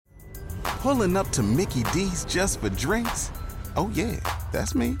Pulling up to Mickey D's just for drinks? Oh yeah,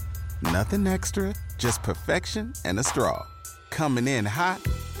 that's me. Nothing extra, just perfection and a straw. Coming in hot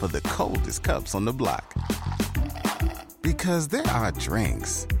for the coldest cups on the block. Because there are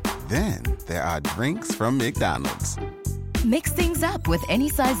drinks. Then there are drinks from McDonald's. Mix things up with any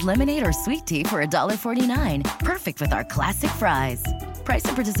size lemonade or sweet tea for $1.49. Perfect with our classic fries. Price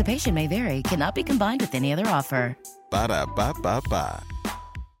and participation may vary. Cannot be combined with any other offer. Ba-da-ba-ba-ba.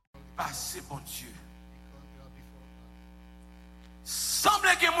 Passez, bon Dieu. Semble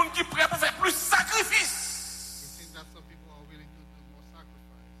qu'il y a des gens qui sont prêts pour faire plus de sacrifices.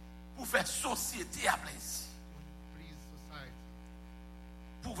 Pour faire société à plaisir.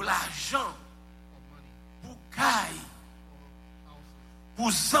 Pour l'argent. Pour caille.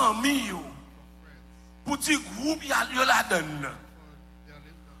 Pour amis. Pour petit groupe, il y a la donne.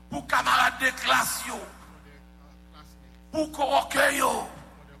 Pour camarades de classe. Pour coworkers.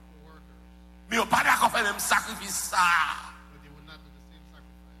 Mais on pas d'accord faire le même sacrifice ça.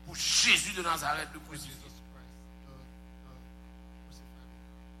 Pour Jésus de Nazareth de crucifié.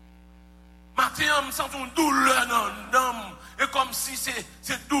 Matin, je sens une douleur dans l'âme. Et comme si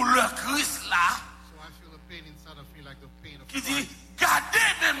c'est douleur Christ là. Qui dit, gardez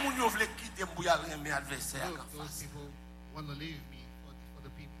même mon yo vle quitter pour y aller mes adversaires en face.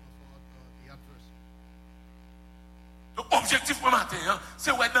 Donc, objectif pour matin, hein,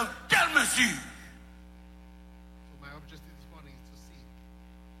 c'est ouais, dans quelle mesure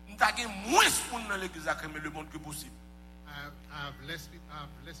nous avons moins de monde dans l'église à aimer le monde que possible. I have less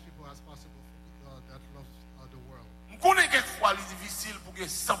people as possible that love the world. On connaît quelquefois les difficile pour que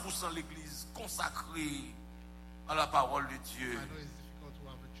 100% l'église consacrée à la parole de Dieu. I know it's difficult to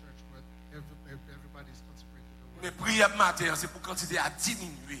have a church where everybody is consecrated to the word. Mais prière matin, c'est pour quantité à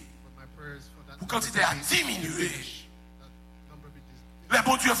diminuer. Pour quantité à diminuer. Les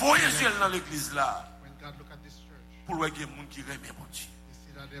bons dieux voient Jésus dans l'église là. Pour voir qu'il y a des gens qui aiment bon Dieu.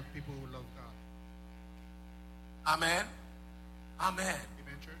 Amen. Amen.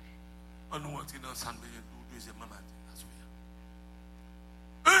 Amen, church. On nous entre dans le deuxième matin.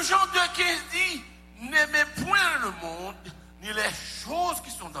 Un Jean 2,15 dit, n'aimez point le monde, ni les choses qui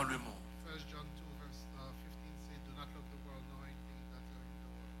sont dans le monde. 1 John 2 verse 15 says, do not love the world nor anything that are in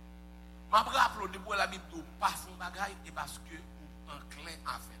the world. Ma rappelle au début la Bible de pas son bagaille et parce que ou enclin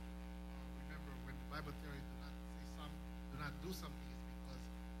à faire. Remember when the Bible tells you do not do something, it's because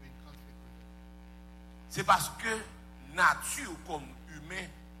you're in conflict with it. C'est parce que nature comme humain,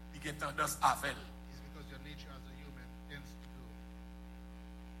 il a tendance à faire. It's because your nature as a human tends to do.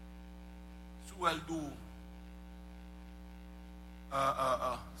 Sous elle do,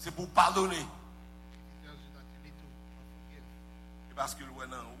 c'est pour pardonner. It tells you that you need to forgive. Et parce que le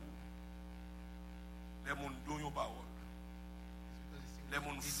non, les gens donnent une parole. Les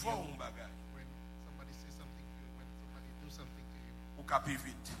gens font un bagage. When somebody says something to you, when somebody do something to you, Ou capé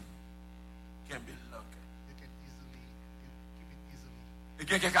vite. Kembe lank. you can easily keep it easily. Et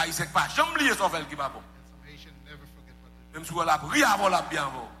quelqu'un qui sait pas, j'aime oublier son fait qui pas bon. And some Asians never forget what they do. Même si on l'a pris avant la bien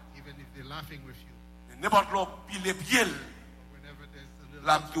avant. Even if they're laughing with you. N'importe l'autre pile les pieds. Or whenever there's a little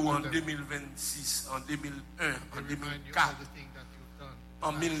L'abdou en something to them, 2026, en 2001, they en remind you 2004, of the thing that you've done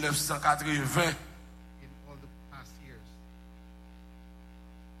en 1980. in all the past years.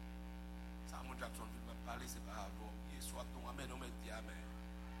 Samuel Jackson m'a parlé, c'est pas avant. Il soit ton amen, on me dit amen.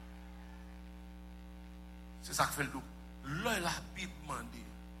 C'est ça que fait le dos. Là, la Bible demande,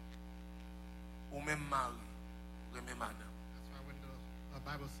 ou même mari, ou même madame. That's why when the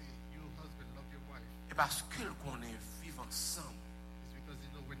Bible says, you husband, love your wife, Et parce que qu'on est vivre ensemble, it's because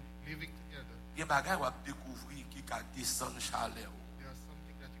you know when living together, il y a des bagages à découvrir qui descendent chaleur. there's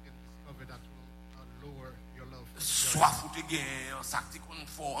something that you can discover that will lower your love. Soif ou te gain, un sac qu'on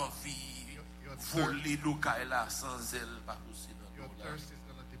faut envie, Your voler local là sans elle, pas possible. Your thirst is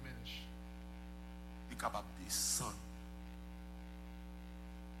going to diminish. Il est capable de descendre.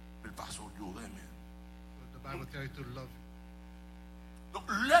 Il passe au durée, mais. So the Bible tells you to love. Donc,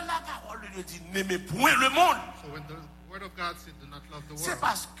 là, la parole de Dieu dit, n'aimez point le monde. So when the word of God said, do not love the C'est world,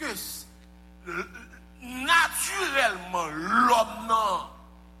 parce que naturellement, l'homme, non,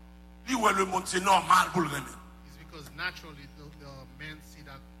 dit ouais, le monde, c'est normal pour le remettre. it's because naturally the men see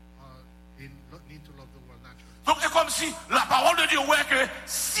that they need to love the world naturally. Donc, c'est comme si la parole de Dieu, ouais, que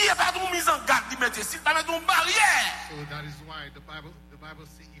s'il n'y a pas de mise en garde, il mettait, s'il n'y a pas de barrière, So that is why the Bible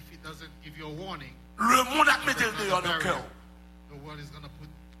says if it doesn't give you a warning, le monde a mis there's le not dans a le cœur. barrier, the world is going to put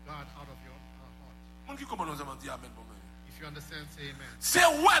God out of your heart. Mon qui comment nous avons dit amen pour moi. If you understand, say amen. C'est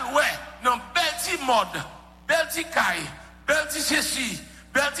ouais, non, bel petit mode, bel petit caille, bel petit ceci,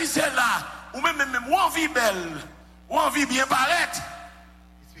 bel petit celle-là, ou même, ou envie belle, ou envie bien paraître.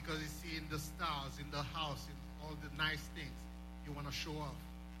 It's because he's seeing the stars, in the house, in all the nice things. You want to show off.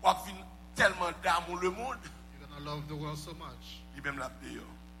 Ou fin tellement d'amour le monde, You're going to love the world so much. il même la dehors.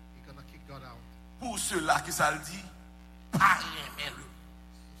 You're going to kick God out. Pour ceux-là qui ça le dit, pas aimer le.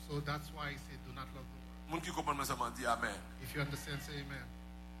 So that's why he said, do not love the world. Moun qui comprend ça m'a dit amen. If you understand, say amen.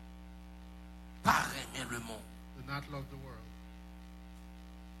 Pas aimer le monde. Do not love the world.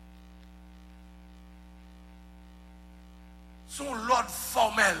 Son l'ordre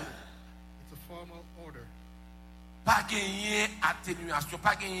formel. It's a formal order. Pas gagner atténuation,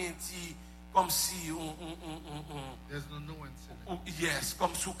 pas gagner comme si There's no nuance in it. yes,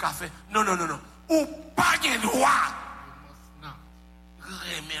 comme sous café. Non. Ou pas gagner droit. You must not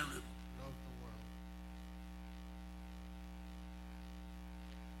Aimer le. love the world.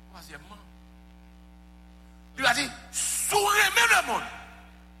 Troisièmement, il a dit, sous aimer le monde.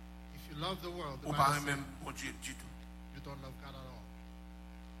 If you love the world, the Ou Bible pas says aimer mon Dieu du tout. you don't love God at all.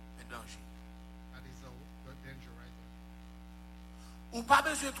 C'est danger. That is the danger right there. Ou pas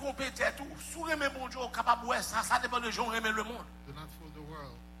besoin de tromper tête ou sous aimer mon Dieu, capable ouais, ça dépend de gens aimer le monde. Do not fool the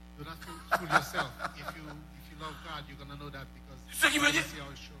world. Do not fool yourself. If you love God, you're gonna know that because Ce qui veut dire, see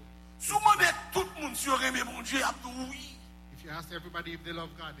how it shows. souvent tout le monde sur aimer mon Dieu, a dit oui. If you ask everybody if they love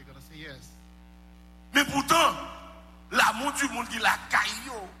God, they're gonna say yes. Mais pourtant, l'amour du monde qui la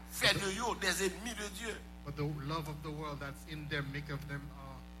caillou fait de eux des ennemis de Dieu. But the love of the world that's in them make of them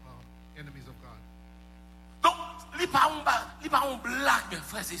enemies of God. Donc, il n'y a pas une blague, mes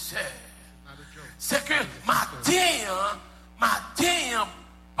frères et sœurs. It's not a joke. C'est que matin,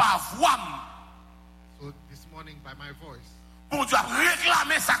 par voix, So this morning, by my voice, bon Dieu a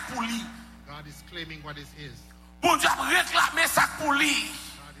réclamé ça pour lui. God is claiming what is His. Bon Dieu a réclamé ça pour lui.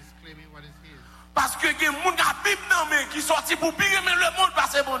 God is claiming what is His. Parce que il y a des gens qui sont sortis pour pire mais le monde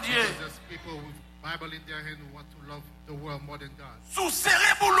parce que bon Dieu. There's people with Bible in their hand who want to love the world more than God. Sous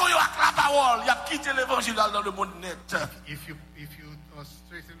serré boulot avec la parole, il a quitté l'évangile dans le monde net. If you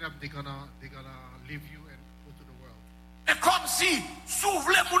straighten them, they're gonna leave you and go to the world. Et comme si s'ouvre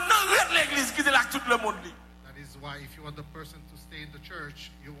les monde dans l'église qui est là tout le monde. That is why if you want the person to stay in the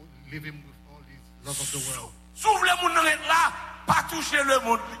church, you leave him with all this love of the world. S'ouvre les monde là, pas toucher le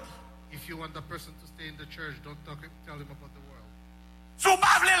monde. If you want the person to stay in the church, don't tell him about the world. Sous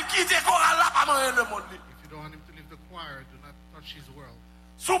pas vle quitter choral là pas manger le monde. If you don't want him to leave the choir, do not touch his world.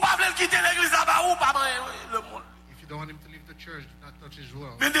 Sous pas vle quitter l'église là bas ou pas manger le monde. If you don't want him to leave the church, do not touch his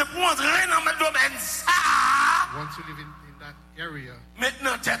world. Mais de pour entrer dans le domaine ça, Once you live in that area,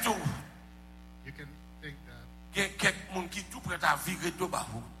 maintenant tête ou you can think that il y a quelques monde qui tout prêt à virer de bas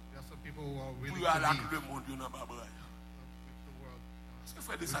ou there are some people who are willing pour aller to avec leave le monde dans bas bras. with the world. Est-ce que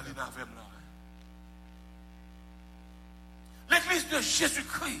frère de Saline avec là? L'église de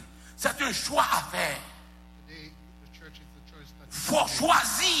Jésus-Christ, c'est un choix à faire. Today, the church is the choice that Faut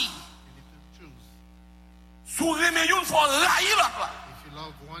choisir. you need to choose. Sous aimer une, faut railler l'autre. If you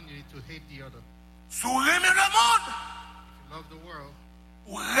love one, you need to hate the other. Sous aimer le monde, If you love the world,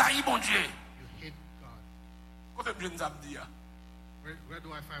 ou railler mon Dieu. you hate God. Quand je nous ai dit, Where do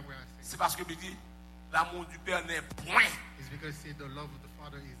I find where I say? c'est parce que je dis, l'amour du Père n'est point. It's because say the love of the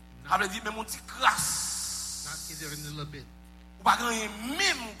Father is Ça not veut dire, mais mon petit grâce. even a little bit. Ou pas rien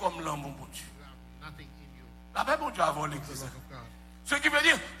même comme l'amour, mon Dieu. You have nothing in you. La paix, mon Dieu, avant The l'église. love of God. Ce qui veut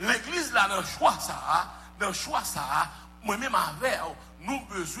dire, l'église là, dans le choix ça, moi-même avec, nous avons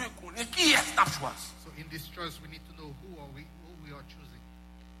besoin qu'on ait qui est notre choix. So in this choice, we need to know who we are choosing.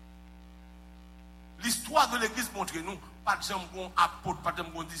 L'histoire de l'église montre nous, pas de bon apôtre, pas de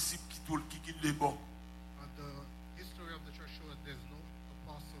bon disciple qui est bon. The history of the church shows there's no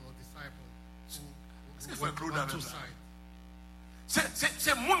apostle or disciple Est-ce que who c'est went Claude on avec two ça? sides.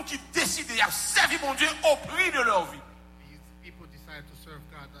 C'est le monde qui décide de servir mon Dieu au prix de leur vie. These people decide to serve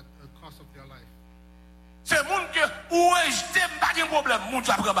God at the cost of their life. C'est le monde que, où je t'aime pas de problème, mon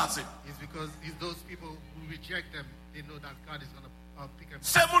Dieu a ramassé. It's because it's those people who reject them, they know that God is going to pick them up.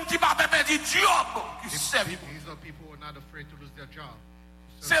 C'est le monde qui va perdre du job, qui servit. These are people who are not afraid to lose their job.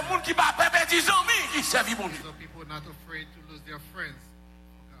 C'est le monde qui va perdre des amis, qui servit mon These Dieu. are people who are not afraid to lose their friends.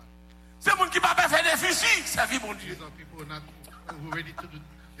 For God. C'est le monde qui va perdre des déficits, servit mon Dieu. These are people who are not who are ready to do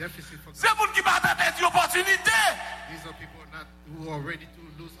deficit for C'est le God. monde qui va perdre des opportunités. These are people who are ready to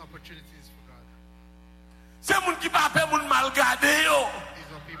lose opportunities for God. C'est le monde qui va perdre mon mal gardé. These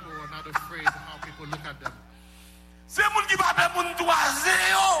are people who are not afraid how people look at them. C'est le monde qui va perdre mon toisé.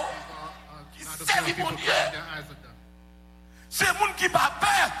 These are not afraid of people Mon turning Dieu. their eyes at them. C'est le monde qui va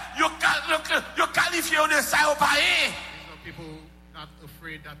perdre, yo qualifié de ça au pays. These are people not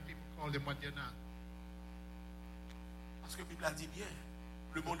afraid that people call them what they're not. Parce que la Bible a dit bien,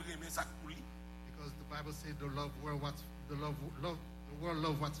 le monde remet ça pour lui. Because the Bible says the world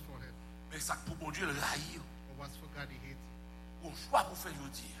love what's for him. Mais ça pour bon Dieu le raïr. But what's for God, He hates it. Un choix pour faire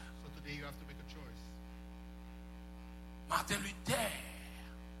aujourd'hui. So today you have to make a choice. Martin Luther,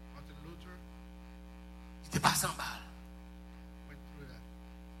 Martin Luther il était passé en balle. went through that.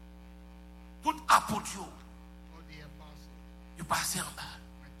 Tout apôtre, All the apostles il est passé en balle.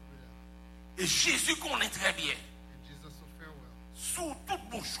 went through that. Et Jésus connaît très bien. And Jesus so farewell. Sous tout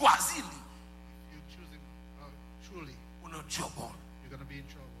bon choisi, If you choose Him truly, pour notre job. you're going to be in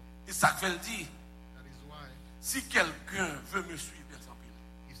trouble. Et ça fait le dire, That is why, si quelqu'un veut me suivre, bien sans pile,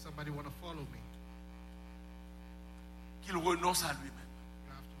 if somebody want to follow me, qu'il renonce à lui-même.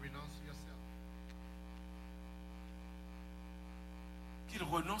 you have to renounce yourself. Qu'il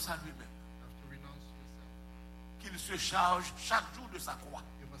renonce à lui-même. You have to renounce yourself. Qu'il se charge chaque jour de sa croix.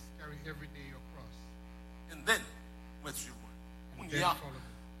 You must carry every day your cross. And then, moi, suivre-moi. On And y then a. follow me.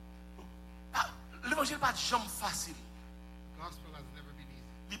 Ah, l'évangile n'est pas de jambe facile. The gospel has never been easy.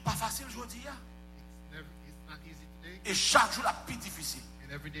 Il n'est pas facile aujourd'hui. It's not easy today, Et chaque jour, la plus difficile.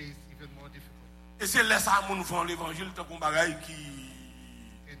 and every day is even more difficult. Et c'est là ça nous font l'évangile tant qu'on bagaille qui.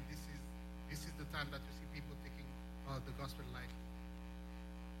 And this is the time that you see people taking the gospel lightly.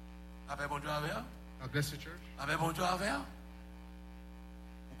 Avec bon Dieu avec. God bless you, church. Avec bon Dieu avec.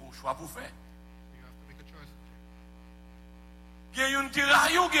 Ou qu'on choix pour faire. You have to make a choice. Il y a une qui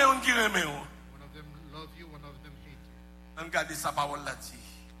raille ou il y a une qui remet. One of them love you, one of them hate you. On regarde sa parole là-dessus.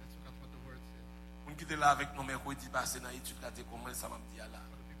 Let's look at what the word says. On qui était là avec nous mercredi passé dans l'étude là, comment ça m'a dit là.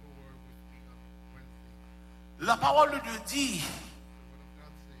 For the people who were with me on Wednesday, La parole de Dieu dit, the word of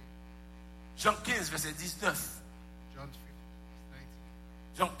God says, Jean 15, verset 19. John 15, verse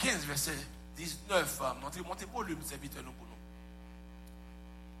 19. Jean 15, verset 19. Montez le volume, serviteur nous pour nous.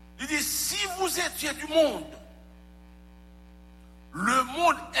 Il dit, si vous étiez du monde, le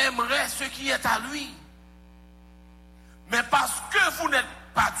monde aimerait ce qui est à lui. Mais parce que vous n'êtes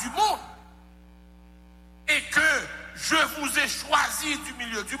pas du monde, et que je vous ai choisi du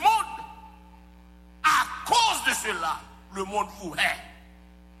milieu du monde, à cause de cela, le monde vous hait.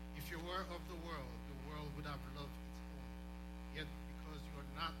 If you were of the world would have loved its own. Yet because you are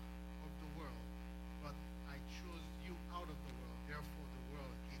not of the world, but I chose you out of the world, therefore the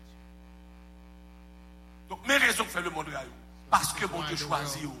world hates you. Donc, mes raisons fait le monde raillou. Parce que This is mon why Dieu the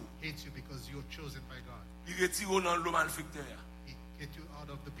choisit. world hates you, because you are chosen by God. Il retire dans l'eau malfecteur. He get you out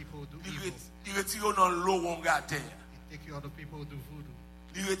of the people who do evil. Il retire dans l'eau où on gâte. He take you out of people who do voodoo.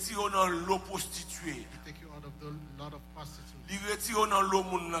 Il retire dans l'eau prostituée. He take you out of the lot of prostitutes. Il retire dans l'eau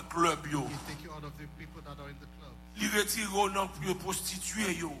moun dans club yo. He take you out of the people that are in the club. Il retire dans les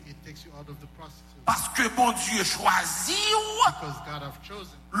prostituées yo. He takes you out of the prostitutes. Parce que bon Dieu choisit ou, Because God have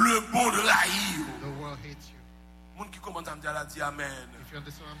chosen. le monde raï. The world hates you. Moun qui commence à me dire là dit amen. If you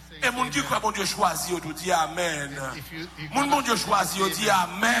understand what I'm saying. Et moun qui amen. croit bon Dieu choisit ou dit amen. If Moun God bon Dieu has chosen, choisit ou dit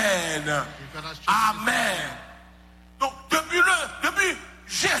amen. If God has chosen, Amen. Donc depuis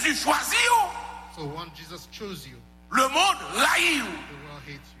Jésus choisit ou, so once Jesus chose you, le monde raï. the world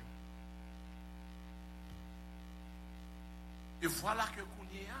hates you. Et voilà que qu'on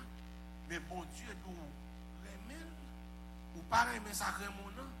y a, mais bon Dieu nous remet, ou pas remet sacré mon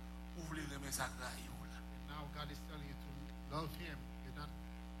nom, ou voulez remettre sacré raï. And now God is telling you to love Him. You're not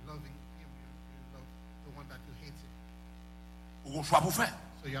loving Him. You love the one that you hate Him. Ou un choix pour faire.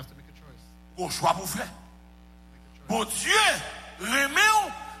 So you have to make a choice. Ou un choix pour faire. Make a choice. Bon Dieu remet ou,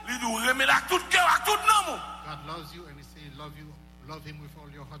 il nous remet à tout cœur, à tout nom. God loves you, and He says, love Him with all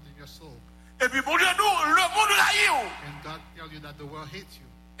your heart and your soul. Et puis bon Dieu nous, le monde raï. And God tells you that the world hates you,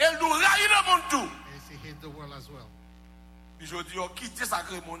 Elle nous raï le monde tout. and He hates the world as well. Puis je dis, quittez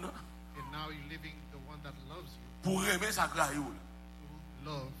sacré mon nom And now you're living the one that loves you pour remettre sacré raï. to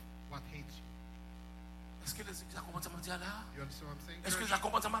love what hates you. Est-ce que ça commence à me dire là? You understand what I'm saying, Est-ce que church? ça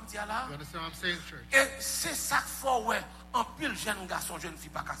commence à me dire là? You understand what I'm saying, church? Et c'est ça qu'il faut, ouais. En pile, jeune garçon, jeune fille,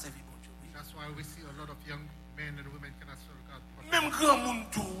 pas qu'à servir mon Dieu. Oui. That's why we see a lot of young men and women cannot serve God. Même grand monde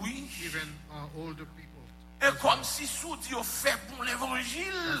tout, oui. Even older people. Et comme si sous Dieu fait bon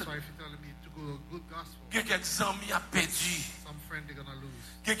l'évangile. That's why if you're telling me to go a good gospel, Il y a quelques amis à perdu. some friend they're gonna lose.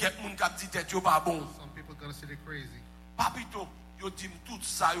 Il y a quelques monde qui a dit tête yo pas bon. Some people gonna say they're crazy. Papito, yo dit tout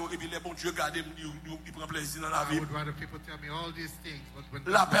ça yo et puis les bon Dieu garde il prend plaisir dans la I vie. would rather people tell me all these things, but when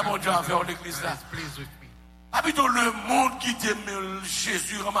La paix, mon God Dieu, a fait en is église là. pleased with me, Papito, le monde qui t'aime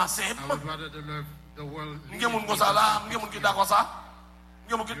Jésus ramassé. I would rather the world. Il y a monde comme ça là, il y a monde qui d'accord ça.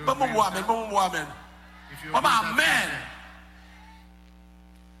 Il y a monde qui bon amen, bon amen. If you Papa, agree, that's amen. okay.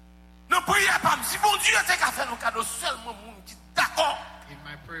 Ne priez pas, si bon Dieu était qu'à faire un cadeau seulement monde qui d'accord In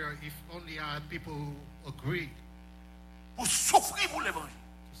my prayer, if only I had people who agree pour souffrir pour l'évangile.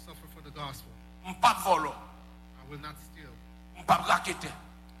 to suffer for the gospel, On pas voler, I will not steal. on pas raqueter.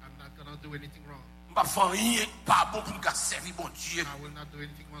 I'm not gonna do anything wrong. Je ne vais pas faire rien pas bon pour me servir bon Dieu. I will not do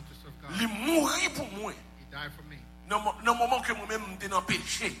anything wrong to serve God. Il mourit pour moi. He died for me Dans le moment que moi-même j'étais dans le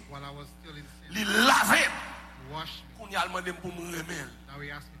péché, while I was still in sin. il lavait. He washed me. Qu'on y a demandé pour me remettre. Now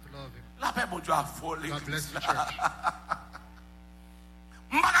he asked me to love him. La paix, bon Dieu, a volé. God bless the church.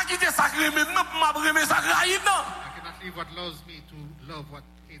 Je ne vais pas quitter sacré, mais je ne vais pas remettre sacré. I cannot leave what loves me to love what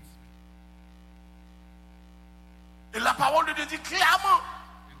hates me. Et la parole de Dieu dit clairement,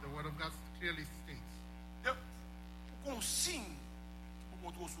 And the word of God clearly states pour qu'on signe,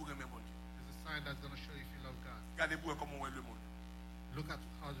 pour qu'on trouve remettre mon Dieu. there's a sign that's going to show you if you love God. Regardez-vous comment on voit le monde. Look at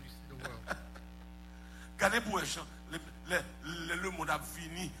how you see the world. Regardez-vous le monde a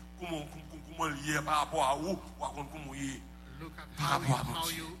fini, comment lié par rapport à où, ou à comment il est. Look at Par rapport à mon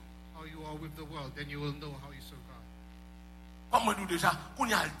Dieu. how you are with the world. Then you will know how you serve God. Comme nous déjà, qu'on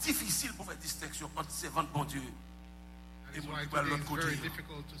y a difficile pour faire distinction entre servants de bon Dieu That et is mon why Dieu par today l'autre it's côté. very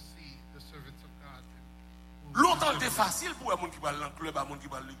difficult to see the servants of God. and who Longtemps serve c'était God. facile pour un monde qui va dans le club, un monde qui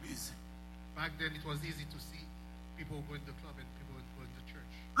va à l'église. Back then it was easy to see people go in the club and people go in the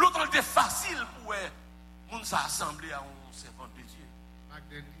church. Longtemps c'était facile pour un monde s'assembler à un servant de Dieu. Back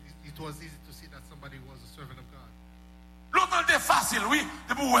then it was easy to see that somebody was a servant of God. Longtemps c'était facile, oui,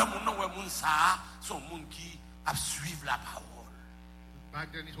 de pour un monde ça, son monde qui a suivre la parole.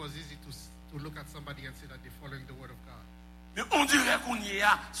 Back then it was easy to look at somebody and say that they're following the word of God. Mais on dirait qu'on y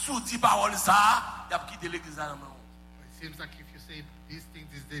a sous 10 paroles ça, il a quitté l'église à la main. But it seems like if you say these things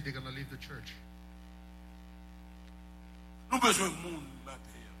this day, they're going to leave the church. Nous avons besoin de monde matin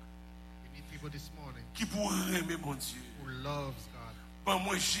We need people this morning qui pourraient aimer mon Dieu. who loves God. Bon,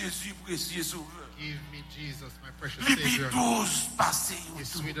 moi, Jésus, précieux sauveur. Give me Jesus, my precious Les Savior. 12 passés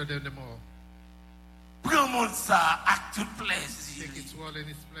He's autour. sweeter than them all. Prends mon ça avec tout Take plaisir. its all and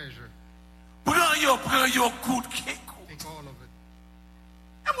its pleasure. Prends yo coup de kékou. Take all of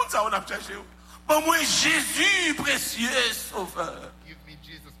it. Et mon ça, on a cherché. Bon, moi, Jésus, précieux sauveur. Give me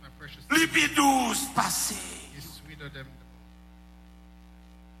Jesus, my precious Les Savior. 12 passés. He's sweeter than them all.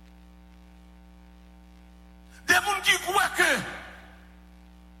 Des gens qui croient que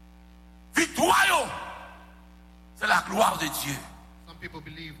victoire, c'est la gloire de Dieu. Some people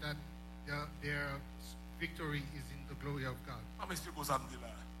believe that their victory is in the glory of God. Je vais m'expliquer ça.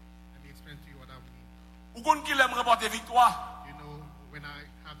 Let me explain to you what I mean. Ou qu'on qui aime remporter victoire, You know, when I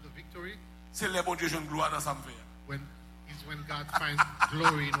have the victory, c'est le bon Dieu, je gloire dans sa vie. when God finds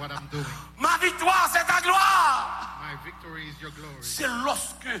glory in what I'm doing. Ma victoire, c'est ta gloire. My victory is your glory. C'est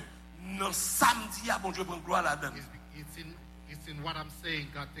lorsque, dans samedi, bon Dieu prend gloire là-dedans. It's in what I'm saying,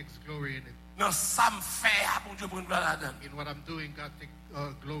 God takes glory in it. Dans sam faire, bon Dieu prend gloire là-dedans. In what I'm doing, God takes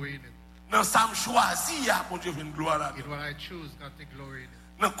glory in it. Dans sam choisir, bon Dieu prend gloire là-dedans. In what I choose, God takes glory in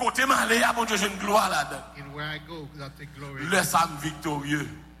it. Dans côté malé, bon Dieu prend gloire là-dedans. In where I go, God takes glory in Le it. sam victorieux.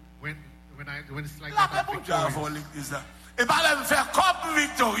 When it's like La that, paix, I'm bon Dieu, avant victorious. l'église. Et pas là, me faire comme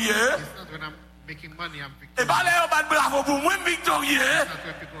victorieux. It's not when I'm making money, I'm Et victorious. pas là, on va bravo pour moi, victorieux. It's not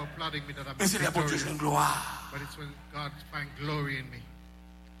when people are applauding me that I'm Mais c'est le bon Dieu, victorious. prend gloire. But it's when God finds glory in me.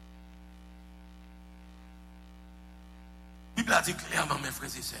 La Bible a dit clairement, mes frères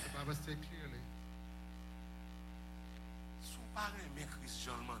et sœurs. The Bible says clearly, Si vous parlez de Christ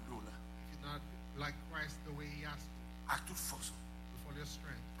Jean Mando, là, if you're not like Christ the way he asked you, avec toute force, with all your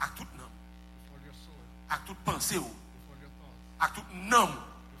strength, avec toute nom, with all your soul, avec toute pensée, with all your thoughts, avec toute nom,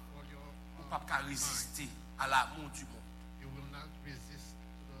 with all your vous ne pouvez pas résister à l'amour du monde. you will not resist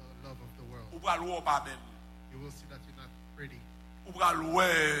the love of the world. Vous pouvez louer pas belle. You will see that you're not pretty. Vous pouvez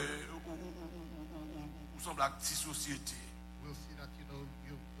louer ou semble à petite société. You will see that you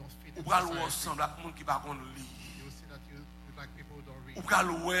don't fit Vous in pouvez louer society. semble à monde qui va lire. You will see that you like people who don't read. Vous pouvez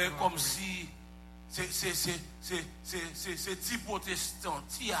louer comme si c'est petit protestant,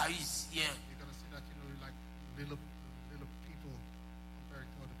 petit haïtien. You're gonna see that you're like little people compared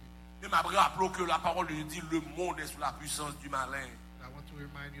to other people. Mais m'a rappelé que la parole de Dieu dit le monde est sous la puissance du malin. And I want to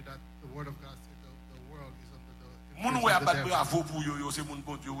remind you that the word of God says the world is under the Moun influence wè of the pas devil. bravo pour yo, c'est moun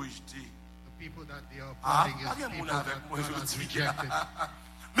bon Dieu rejeté. The people that they are Ah, applauding pas is bien moun people avec that moi God has aujourd'hui. rejected.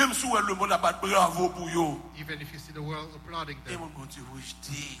 Même si le monde n'a pas bravo pour yo, Even if you see the world applauding et them, moun bon Dieu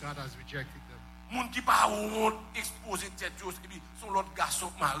rejeté. God has rejected them. Moun qui pas honte exposer tête yo, et puis son l'autre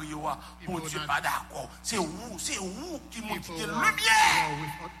garçon mari yo, bon People Dieu not- pas d'accord. C'est où qui monte People qui est who lumière.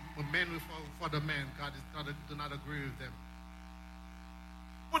 are with men with other men, do not agree with them.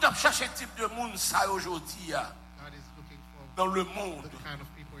 Moun a cherché type de monde ça aujourd'hui God is looking for dans le monde. the kind of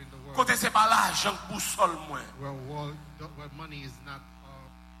people in the world Côté c'est pas l'argent que boussole moins. where money is not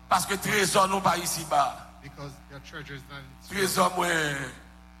Parce que trésor non pas ici bas. because their treasure is not in this world. Trésor moins.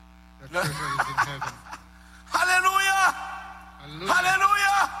 Their treasure is in heaven. Alléluia. Hallelujah.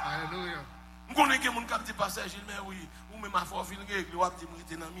 Alléluia. Hallelujah. que mon cap dit pasteur Gilles mais oui, ou même à fort ville règle, ou dit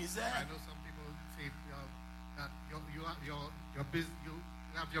m'était dans misère. I know some people say that you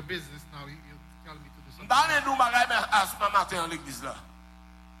have your business now. You tell me to do something. Dans nous bagaille ce matin en l'église là.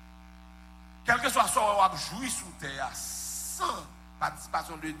 Quel que soit son ou jouir sous terre sans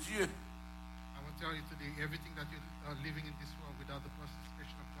participation de Dieu. I want to tell you today, everything that you are living in this world without the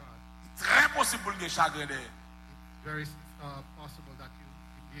participation of God, Très possible que chagrin d'air. it's very possible that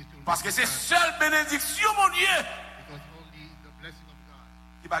you Parce que c'est seule bénédiction, mon Dieu, because only the blessing of God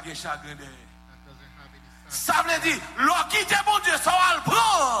qui va gagner chagrin d'air. that doesn't have any sadness. Ça veut dire, l'on quitte mon Dieu, ça va le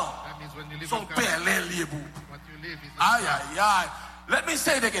prendre. That means when you live Son with God, père l'est libre. what you live is Aïe, aïe, aïe. Let me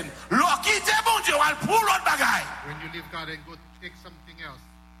say it again. L'on quitte mon Dieu, va le prendre l'autre bagaille. when you leave God and go take something else,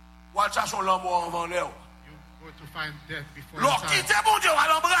 Ou va chercher l'amour avant l'heure. you go to find death before L'on your time. quitte mon Dieu, va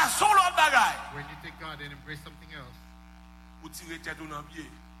l'embrasser l'autre bagaille. When you take God and embrace something else, Ou tirer tête dans le pied.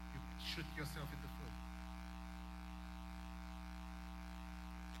 you shoot yourself in the foot.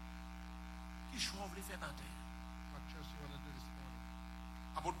 Qui choix vous voulez faire matin? What choice you want to do this morning?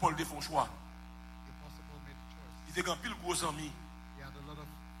 Apôtre Paul de font choix. The apostle made a choice. Il était grand pile gros amis, He had a lot of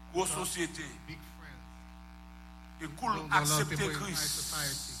grosse société. big friends. Et Known cool a lot of accepter people in high Christ.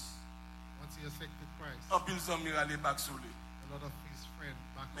 society. Once he accepted Christ, En pile amis aller back sur lui. a lot of his friends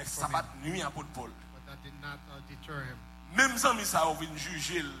back Mais home ça from va him, nuit apôtre Paul. but that did not deter him. Même amis ça ont venu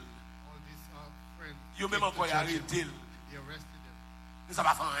juger. All these friends Yo même came to encore judge him. arrêté. They arrested him, Mais ça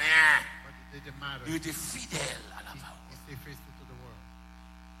va faire rien. but it didn't matter. Il était fidèle à la He parole. stayed faithful to the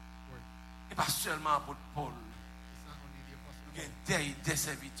word. Et pas seulement apôtre Paul. It's not only the apostle Il y a des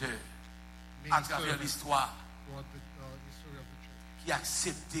serviteurs many à travers servants l'histoire throughout the history of the church qui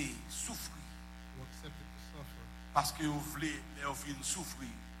acceptaient souffrir who accepted to suffer parce qu'ils voulaient leur offrir souffrir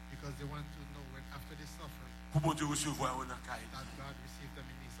because they want to know when after they suffer pour bon Dieu recevoir un accueil. that God received them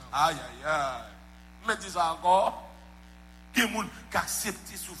in his house. Aïe, aïe, aïe. Mais dis ça encore. Qui moun qui accepte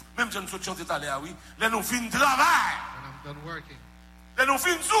souffrir. Même si nous sommes chantés tout à l'heure, oui. Là, nous finissons le travail. When I'm done working, Là, nous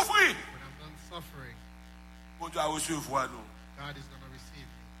finissons souffrir. when I'm done suffering, Bon Dieu a recevoir nous. God is going to receive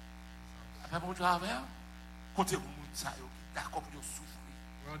me in his house. Après, bon Dieu a fait. Côté moun ça, yo, qui d'accord pour souffrir.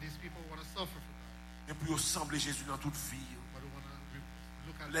 Well, these people want to suffer for God, Et puis, ressembler Jésus dans toute vie. but they want to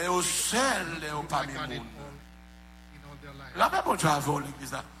look at Les au seul, les au look parmi like God le in monde. all their lives. Là, même bon Dieu a fait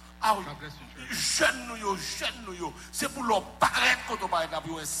l'église là. Ah oui, God bless you, church. jeune nous yo. C'est pour leur paraître quand on parle de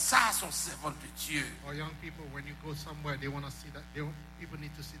la ça, sont servants de Dieu. Or young people, when you go somewhere, they want to see that people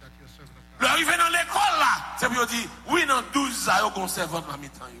need to see that you're a servant of God. Leur arrivé dans l'école là, c'est pour dire, oui, dans 12 ans, ils ont servant dans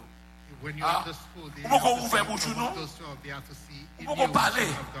mi-temps. When you're Ah. in the school, they Ou have pourquoi to vous see faites bouche, among non? those 12, they have to see in pourquoi you parler?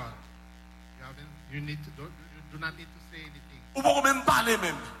 the servant of God. You need to you do not need to say anything. Ou pas même parler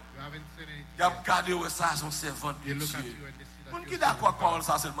même. You haven't said anything. Il a yet. regardé où ça, son servant de They look at Dieu. you and they see that Mon you're qui a d'accord avec servant of parole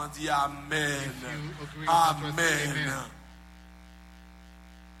ça seulement dit Amen. If you agree with that, just say Amen. amen.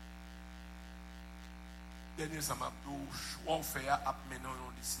 Dernier ça m'a dit, choix fait à maintenant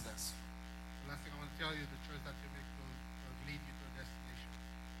une destination. The last thing I want to tell you, the choice that you make will lead you to a destination.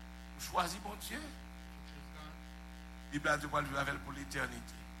 Choisis bon Dieu. If you choose God, La Bible a dit qu'on va vivre avec pour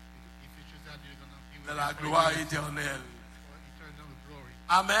l'éternité. if you choose God, you're going to be with Dans Him la for gloire eternity, éternelle. for eternal glory.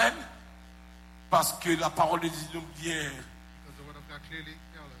 Amen. Parce que la parole de Dieu nous bien, Because the Word of God clearly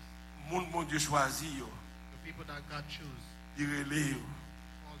tells us mon Dieu choisi, the people that God chooses, il relève.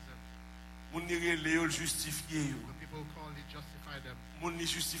 calls them. Mon il relève, il justifie. The people who call He justify them. Mon il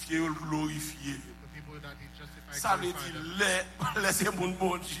justifie, il glorifie. The people that He justifies, Ça veut glorify dire, them. laissez mon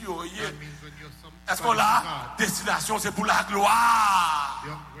bon Dieu. That means when you're Est-ce somebody qu'on for l'a? God, Destination, c'est pour la gloire.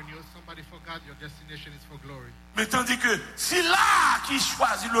 when you're somebody for God, your destination is for glory. Mais tandis que c'est là qui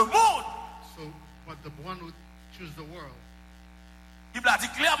choisit le monde. So, but the one who chooses the world, Il a dit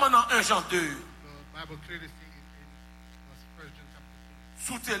clairement dans 1 Jean 2. the Bible clearly says in 1 John chapter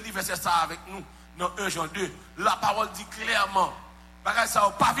Sous tes livres, c'est ça avec nous. Dans 1 Jean 2. La parole dit clairement. Parce que ça n'a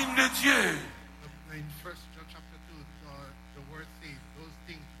pas venu de Dieu. 2, in 1 John chapter 2, the word says those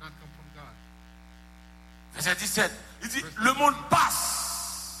things do not come from God. Verset 17. Il dit, le monde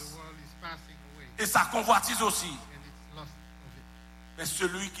passe. The world is passing away, Et sa convoitise aussi. and it's lost of it. Mais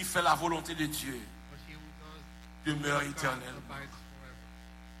celui qui fait la volonté de Dieu But he who does demeure God éternellement. abides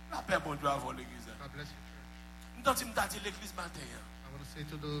forever. La paix, bon Dieu, avant l'église. God bless you, church. Nous avons dit l'église matin. I want to say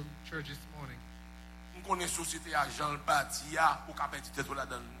to the church this morning, Nous connaissons la société à Jean le Baptiste, pour qu'on puisse être là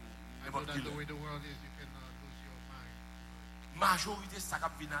dans I know n'importe that qui. the way the world is, you can lose your mind. Majorité, ça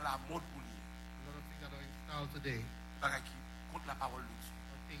qui vient dans la mode pour lui. A lot of things that are installed today Bagaille qui contre la parole de Dieu.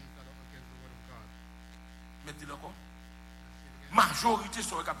 are things that are against the word of God. Mettez-le encore. Say it again. Majorité,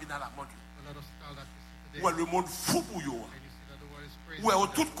 ça qui vient dans la mode. A lot of style that you see today, Ouais, le monde fou pour eux. and you see that the world is praise Ouais, au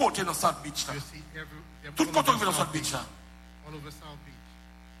center. tout côté dans South Beach là. You see them Tout all côté over dans South South Beach là. All over South Beach.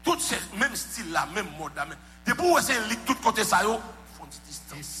 Tout ce même style là, même mode là. Depuis où c'est ligue tout côté ça yo, font une If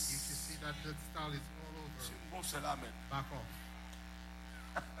distance. you see that style is all over, C'est bon c'est là même. back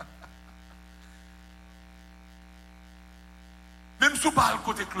off. Même si vous parlez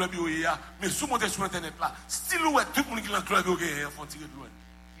côté club yo ya, mais si vous montez sur internet là, style où tout le monde qui est dans le club yo font tirer de loin.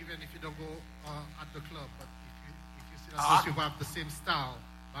 Even if you don't go at the club, but if you see that Ah. you have the same style,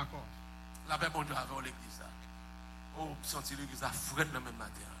 back off. La paix bon Dieu avec l'église là. Oh, sentir l'église à fret dans même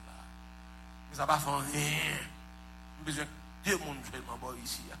matin là. Mais ça va faire rien. J'ai besoin de 2 monde seulement boy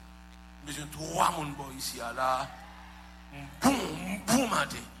ici là. J'ai besoin de 3 monde boy ici là. Bon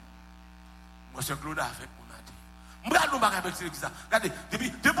matin. Moi c'est Claude avec mon matin. M'regarde nous bagay avec cette église là. Regardez, depuis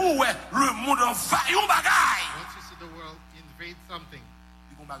ouais, le monde en faille un bagay. Once you see the world invade something,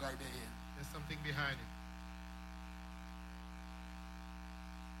 Il y a un bagay derrière. there's something behind it.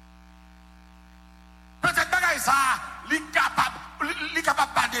 Peut-être bagay ça, li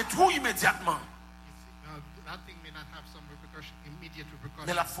capable pas détruire immédiatement. You see, that thing may not have some repercussion, immediate repercussion,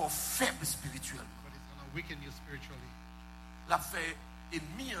 Mais la faut faible spirituellement. but it's going to weaken you spiritually. La fait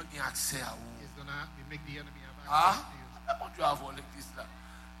ennemi a accès à vous. It's going to make the enemy have Ah, access to you. mon Dieu, avant l'église là.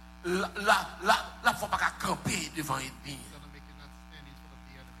 Là, faut pas qu'à camper devant l'ennemi. It's going to make you not stand in front of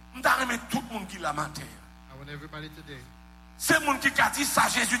the enemy. M'ta remet tout le monde qui l'a matin. I want everybody today, C'est le monde qui a dit ça,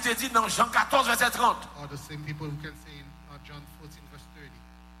 Jésus te dit dans Jean 14, verset 30. or the same people who can say in John 14, verse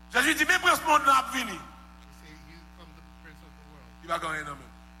 30, Jésus dit, mais pour ce monde là, venu. he say, "You come the prince of the world. Il va gagner non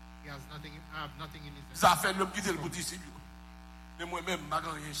même. He has nothing. I have nothing in his hand. Ça fait l'homme qui dit le bout disciple. Mais moi-même, je vais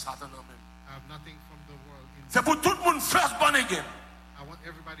gagner Satan non même. I have nothing from the world. C'est pour tout le monde first born again. I want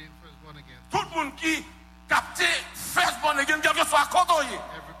everybody in first born again. Tout le monde qui capte first born again, quel que soit côté.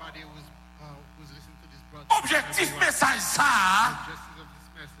 Everybody who's listening to this broadcast. Objectif everyone, message ça, the justice of this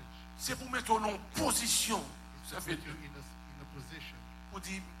message c'est pour mettre en position. is Ça to fait put you in a position pour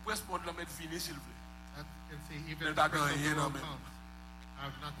dire, presque pour le mettre fini, s'il vous plaît. that can say, even Le if the prince of bagage, the world non, mais- comes, I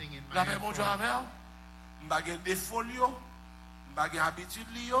have nothing in my La hand. paix, mon for Dieu, it. avec vous. Je n'ai pas des folies, je n'ai pas d'habitude,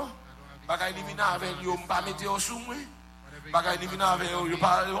 je n'ai pas d'éliminé avec vous, je n'ai pas mettre sous moi. Je n'ai pas d'éliminé avec vous,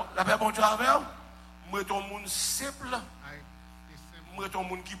 la paix, mon Dieu, avec vous. Je suis un monde simple, I stay simple. je suis un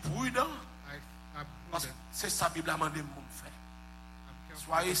monde qui est prudent. I'm Parce que prudent. c'est ça que la Bible a demandé de faire. I'm careful.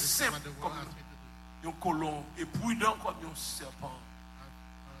 Soyez because this is simple what the comme world asks me to do. un colon et prudent comme un serpent.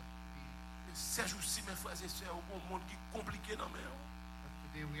 Be- Ces jours-ci, mes frères et sœurs, il y a un monde qui est compliqué dans mes mains.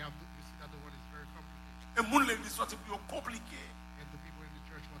 But today we have, you see that the world is very complicated. Et le monde l'église soit plus compliqué. And the people in the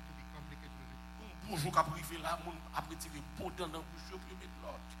church want to be complicated with it. Bonjour, qu'a privé là, le monde a retiré bon temps dans le bouche, puis mettre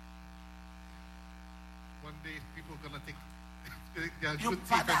l'autre. One day people are going to take their Yo good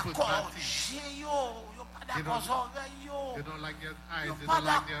pas teeth and put bad d'accord, teeth. yo pas d'accord, oreilles, yo. They don't like their eyes. Yo They pas don't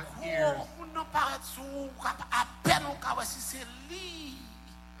like their ears. d'accord, on n'a pas sous, à peine on peut si c'est lui.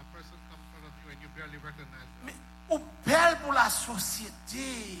 A person comes in front of you and you barely recognize them. Mais ou belle pour la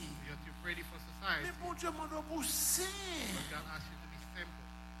société. You're too pretty for Mais society. bon Dieu, mon Dieu, pousser. But God asks you to be simple.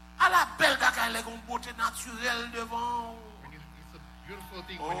 À la belle d'accord, elle est une beauté naturelle devant. When you, it's a beautiful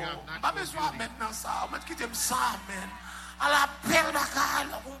thing Oh, when you have pas natural besoin beauty. maintenant ça, on va quitter ça, man. À la belle bagaille,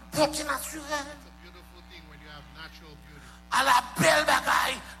 une beauté naturelle. It's a beautiful thing when you have natural beauty. À la belle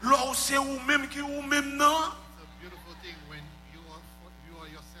bagaille, là où c'est ou même qui ou même non. It's a beautiful thing when you are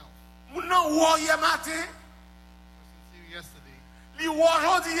yourself. Mon non ou hier matin, Person see you yesterday, li ou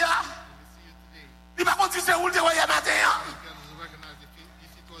aujourd'hui, and they see you today. li pas contre c'est ou le hier matin. You can recognize if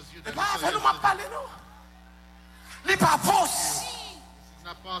it was you Mais that pas you saw fait nous m'a yesterday. parlé non. Li pas possible. This is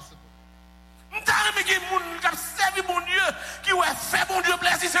not possible. M'ta remis qui moun qui a servi mon Dieu, qui ouais fait mon Dieu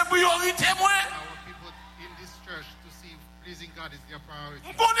plaisir c'est priorité moi. I want people in this church to see pleasing God is their priority.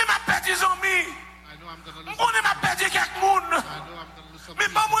 M'connais ma perdu amis. I know I'm going to lose some M'connais ma people. perdu quelques moun. I know I'm going to lose some Mais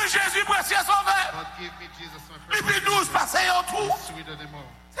pas people. moi Jésus précieux sauveur. But give me Jesus, my Les precious plus douces Jesus. passent en tout. It's sweeter than all.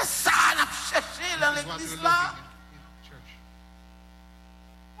 C'est ça qu'on a cherché dans This is what l'église we're là. looking in church.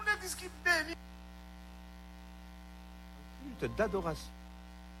 Une église qui bénit. Culte d'adoration.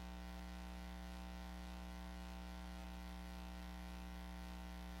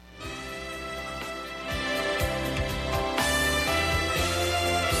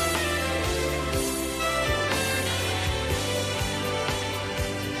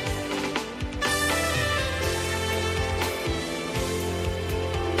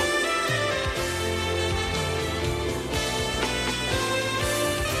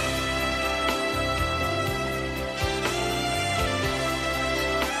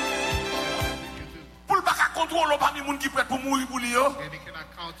 parmi moun qui prêt pour mourir pour lui yo. And he cannot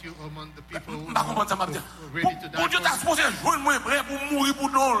count you among the people who M'pa comprendre ça m'a dit. are ready to die Bon Dieu t'a for supposé joindre moi prêt pour mourir pour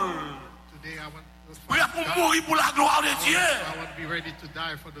nous. you. Today I want to Prêt find pour God. mourir pour la gloire de Dieu. I want to be ready to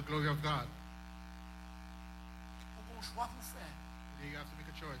die for the glory of God. Faut qu'on choix pour faire. Today you have to make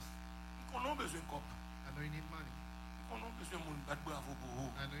a choice. Qu'on a besoin de cop. I know you need money. Qu'on a besoin de monde battre bravo pour vous.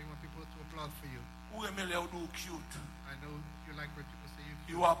 I know you want people to applaud for you. Ou aimer les autres cute. I know you like when people say you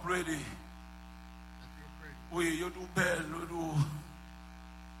You are pretty. that you're pretty. Oui, you do belle,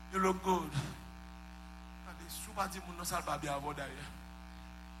 you look good.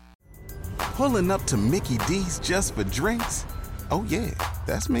 Pulling up to Mickey D's just for drinks? Oh yeah,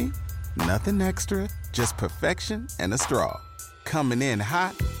 that's me. Nothing extra, just perfection and a straw. Coming in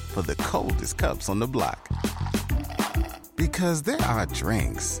hot for the coldest cups on the block. Because there are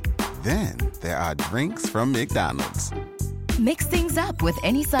drinks. Then there are drinks from McDonald's. Mix things up with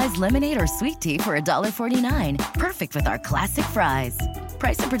any size lemonade or sweet tea for $1.49. Perfect with our classic fries.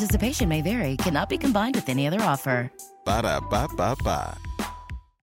 Price and participation may vary. Cannot be combined with any other offer. Ba-da-ba-ba-ba.